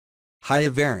Hi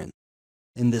Varun.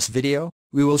 In this video,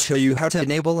 we will show you how to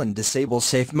enable and disable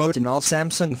safe mode in all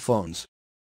Samsung phones.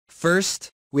 First,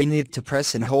 we need to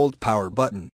press and hold power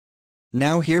button.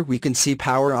 Now here we can see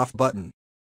power off button.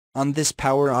 On this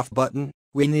power off button,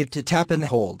 we need to tap and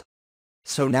hold.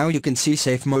 So now you can see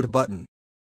safe mode button.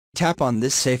 Tap on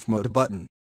this safe mode button.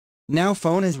 Now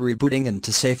phone is rebooting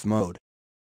into safe mode.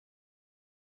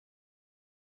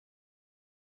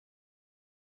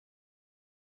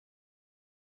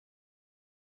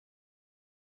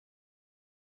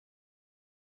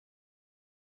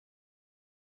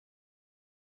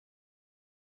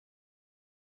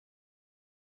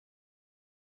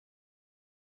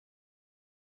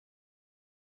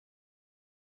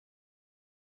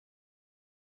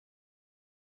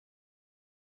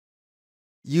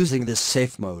 Using this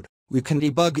safe mode, we can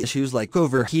debug issues like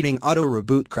overheating, auto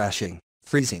reboot crashing,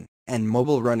 freezing, and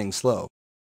mobile running slow.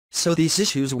 So these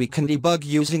issues we can debug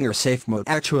using our safe mode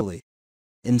actually.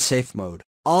 In safe mode,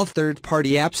 all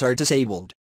third-party apps are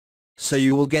disabled. So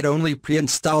you will get only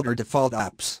pre-installed or default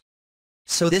apps.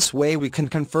 So this way we can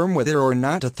confirm whether or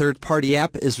not a third-party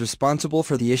app is responsible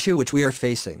for the issue which we are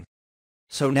facing.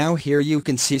 So now here you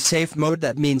can see safe mode,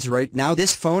 that means right now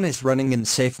this phone is running in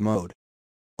safe mode.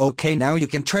 Okay, now you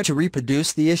can try to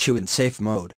reproduce the issue in safe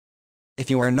mode. If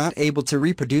you are not able to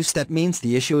reproduce, that means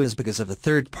the issue is because of a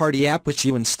third-party app which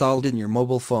you installed in your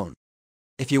mobile phone.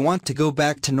 If you want to go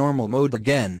back to normal mode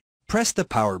again, press the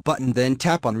power button, then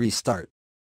tap on restart.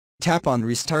 Tap on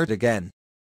restart again.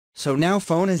 So now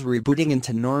phone is rebooting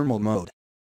into normal mode.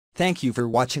 Thank you for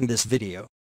watching this video.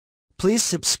 Please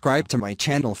subscribe to my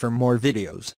channel for more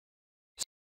videos.